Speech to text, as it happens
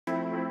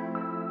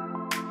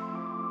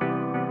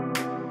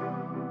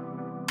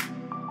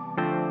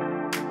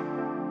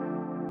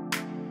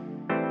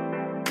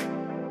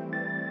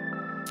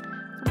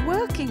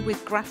Working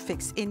with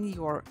graphics in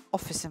your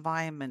office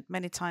environment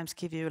many times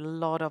give you a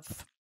lot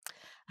of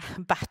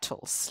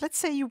battles. Let's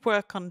say you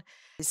work on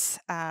this.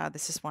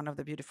 This is one of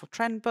the beautiful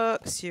trend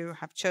books. You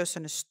have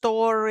chosen a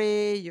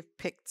story, you've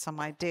picked some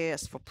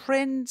ideas for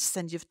prints,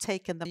 and you've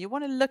taken them. You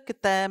want to look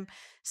at them,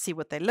 see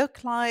what they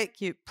look like.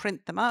 You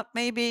print them out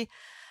maybe,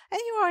 and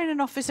you are in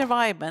an office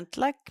environment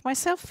like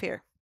myself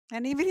here.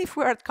 And even if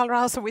we're at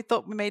ColourHouse and we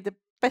thought we made the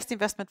best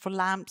investment for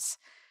lamps,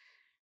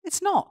 it's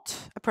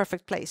not a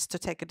perfect place to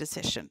take a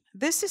decision.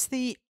 This is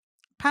the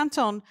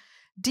Pantone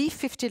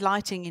D50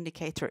 lighting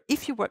indicator.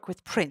 If you work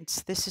with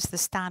prints, this is the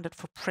standard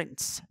for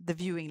prints, the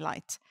viewing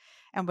light.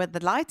 And when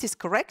the light is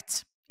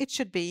correct, it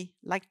should be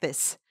like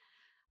this.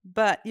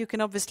 But you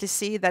can obviously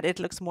see that it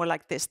looks more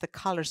like this. The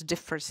colors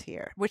differs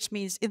here, which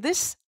means in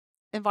this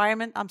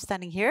environment, I'm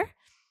standing here.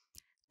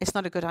 It's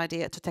not a good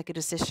idea to take a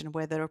decision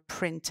whether a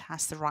print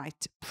has the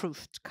right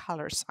proofed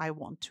colors I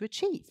want to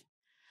achieve.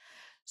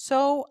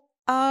 So,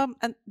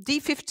 and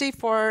D50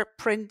 for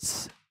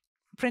print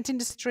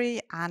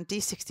industry, and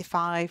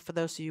D65 for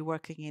those of you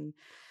working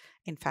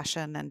in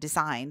fashion and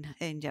design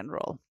in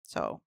general.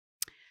 So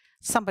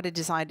somebody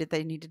decided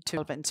they needed to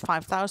invent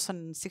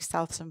 5,000,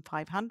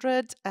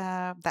 6,500.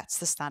 That's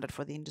the standard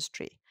for the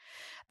industry.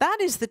 That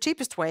is the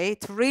cheapest way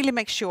to really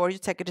make sure you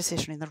take a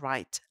decision in the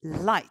right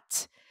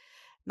light.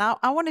 Now,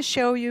 I want to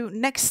show you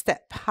next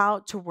step, how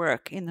to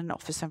work in an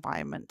office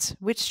environment,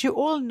 which you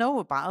all know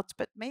about,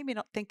 but maybe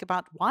not think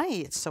about why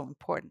it's so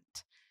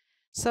important.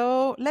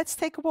 So let's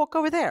take a walk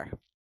over there.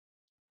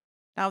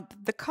 Now,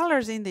 the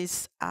colors in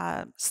these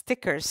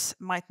stickers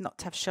might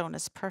not have shown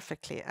as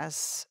perfectly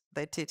as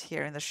they did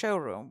here in the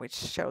showroom, which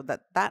showed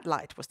that that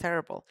light was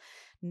terrible.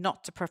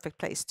 Not the perfect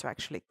place to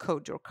actually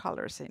code your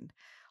colors in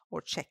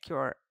or check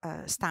your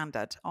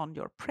standard on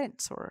your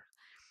prints or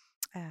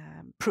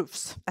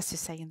proofs, as you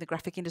say in the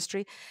graphic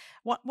industry.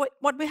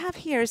 What we have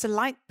here is a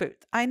light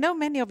booth. I know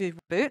many of you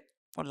boot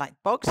or light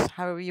box,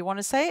 however you want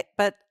to say it,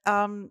 but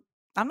I'm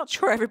not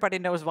sure everybody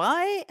knows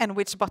why and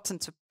which button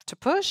to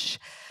push.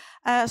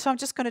 So I'm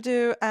just going to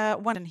do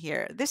one in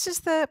here. This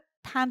is the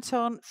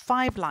Pantone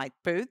 5 light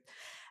booth,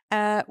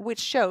 which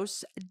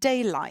shows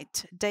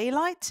daylight.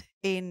 Daylight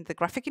in the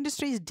graphic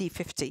industry is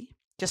D50,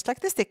 just like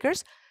the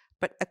stickers,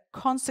 but a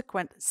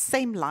consequent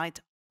same light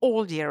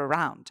all year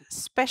round,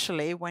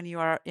 especially when you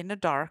are in a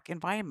dark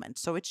environment.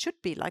 So it should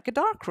be like a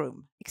dark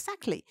room.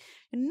 Exactly.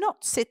 You're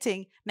not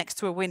sitting next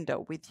to a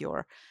window with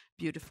your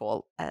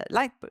beautiful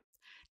light booth.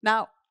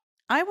 Now,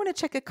 I want to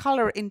check a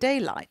color in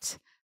daylight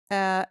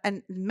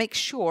and make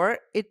sure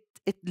it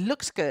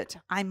looks good.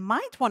 I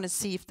might want to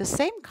see if the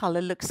same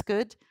color looks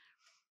good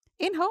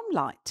in home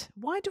light.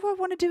 Why do I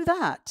want to do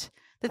that?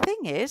 The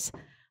thing is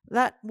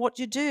that what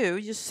you do,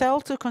 you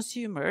sell to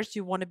consumers,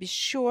 you want to be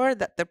sure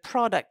that the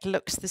product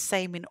looks the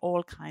same in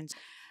all kinds,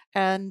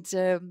 and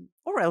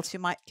or else you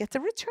might get a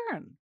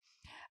return.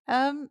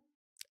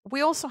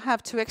 We also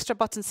have 2 extra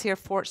buttons here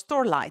for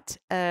store light.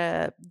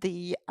 There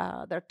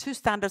are 2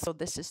 standards, so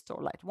this is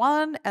store light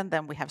 1, and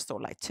then we have store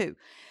light 2.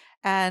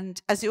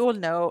 And as you all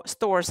know,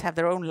 stores have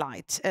their own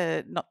light,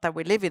 not that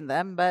we live in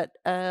them, but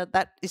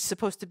that is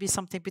supposed to be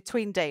something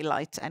between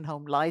daylight and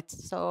home light.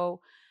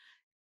 So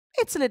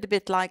it's a little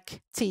bit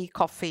like tea,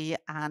 coffee,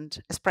 and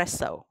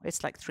espresso.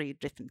 It's like 3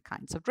 different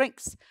kinds of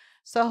drinks.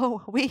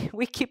 So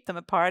we keep them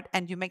apart,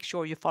 and you make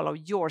sure you follow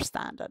your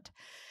standard.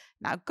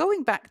 Now,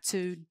 going back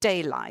to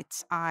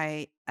daylight,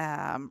 I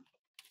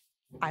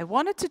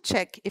wanted to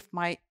check if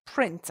my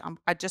print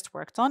I just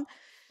worked on,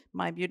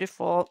 my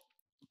beautiful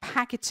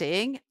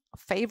packaging,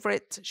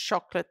 favorite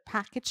chocolate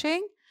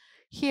packaging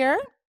here,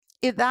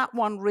 if that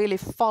one really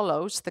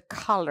follows the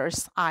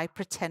colors I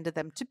pretended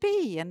them to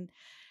be. And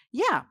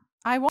yeah,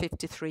 I want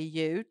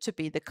 53U to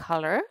be the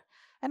color,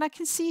 and I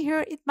can see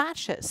here it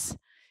matches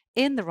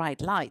in the right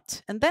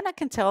light. And then I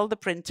can tell the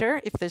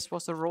printer if this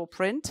was a raw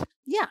print,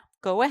 yeah,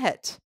 go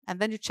ahead. And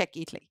then you check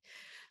easily.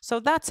 So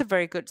that's a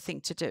very good thing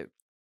to do.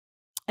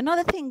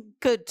 Another thing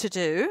good to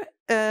do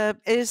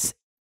is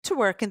to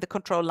work in the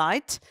control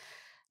light,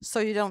 so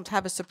you don't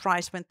have a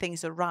surprise when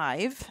things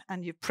arrive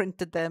and you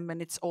printed them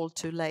and it's all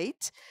too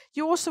late.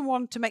 You also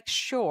want to make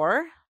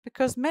sure,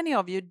 because many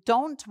of you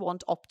don't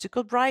want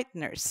optical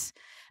brighteners,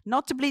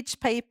 not to bleach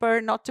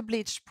paper, not to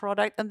bleach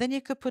product, and then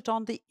you could put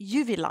on the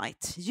UV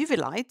light. UV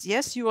light,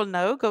 yes, you will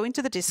know, go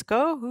into the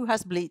disco, who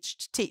has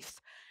bleached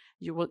teeth.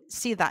 You will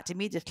see that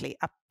immediately.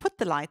 I put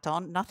the light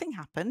on, nothing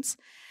happens,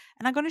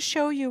 and I'm going to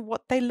show you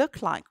what they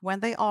look like when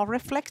they are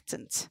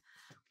reflectant.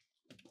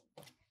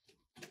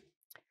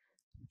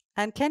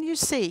 And can you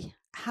see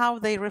how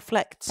they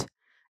reflect?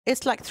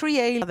 It's like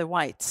 3 other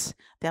whites.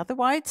 The other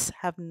whites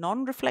have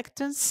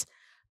non-reflectance,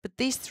 but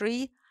these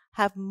 3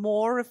 have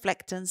more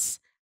reflectance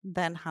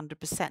than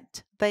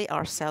 100%. They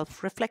are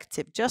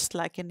self-reflective, just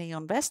like a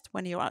neon vest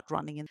when you're out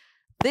running. In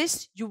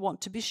this, you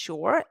want to be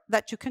sure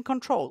that you can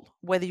control.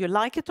 Whether you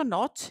like it or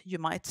not, you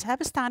might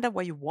have a standard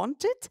where you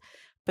want it,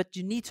 but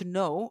you need to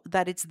know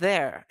that it's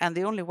there. And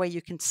the only way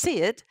you can see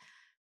it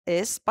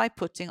is by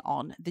putting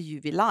on the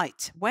UV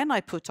light. When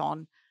I put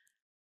on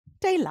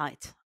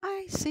daylight,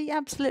 I see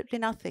absolutely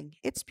nothing.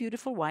 It's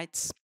beautiful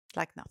whites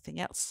like nothing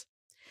else.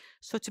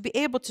 So to be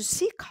able to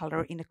see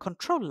color in a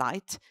control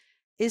light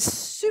is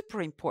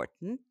super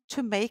important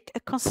to make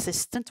a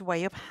consistent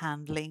way of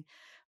handling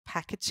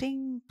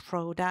packaging,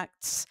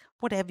 products,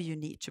 whatever you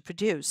need to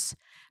produce,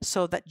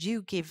 so that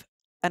you give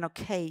an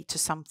okay to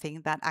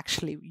something that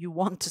actually you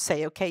want to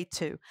say okay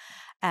to,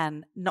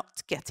 and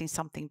not getting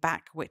something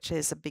back which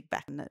is a big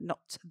back and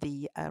not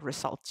the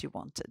result you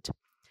wanted.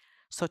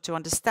 So to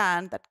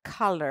understand that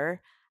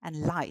color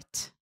and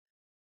light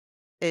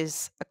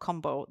is a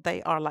combo,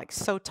 they are like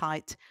so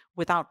tight.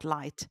 Without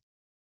light,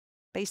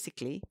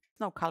 basically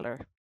no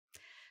color.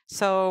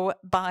 So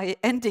by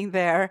ending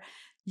there,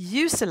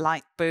 use a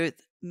light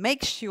booth,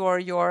 make sure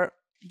your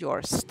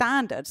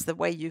standards, the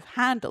way you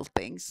handle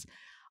things,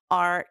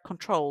 are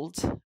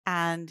controlled,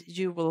 and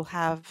you will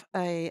have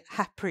a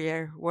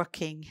happier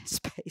working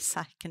space,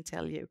 I can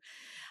tell you,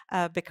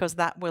 because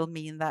that will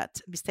mean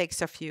that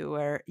mistakes are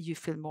fewer, you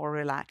feel more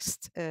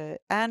relaxed,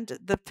 and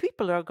the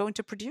people who are going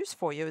to produce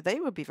for you, they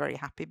will be very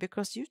happy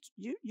because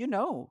you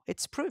know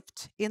it's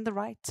proved in the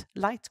right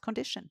light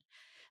condition.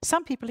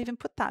 Some people even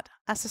put that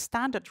as a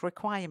standard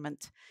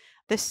requirement.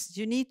 This,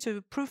 you need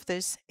to prove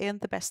this in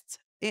the best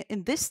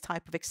in this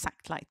type of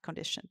exact light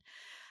condition.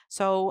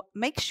 So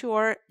make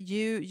sure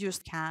you use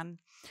can.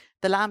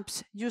 The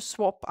lamps you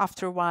swap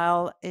after a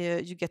while,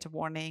 you get a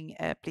warning.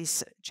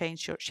 Please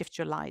shift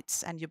your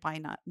lights, and you buy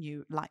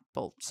new light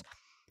bulbs.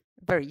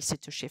 Very easy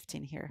to shift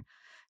in here.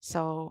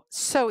 So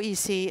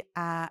easy,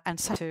 and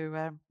so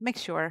to make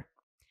sure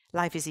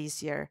life is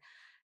easier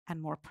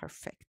and more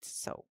perfect.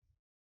 So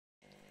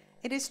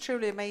it is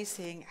truly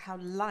amazing how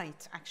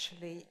light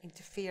actually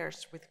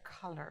interferes with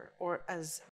color, or as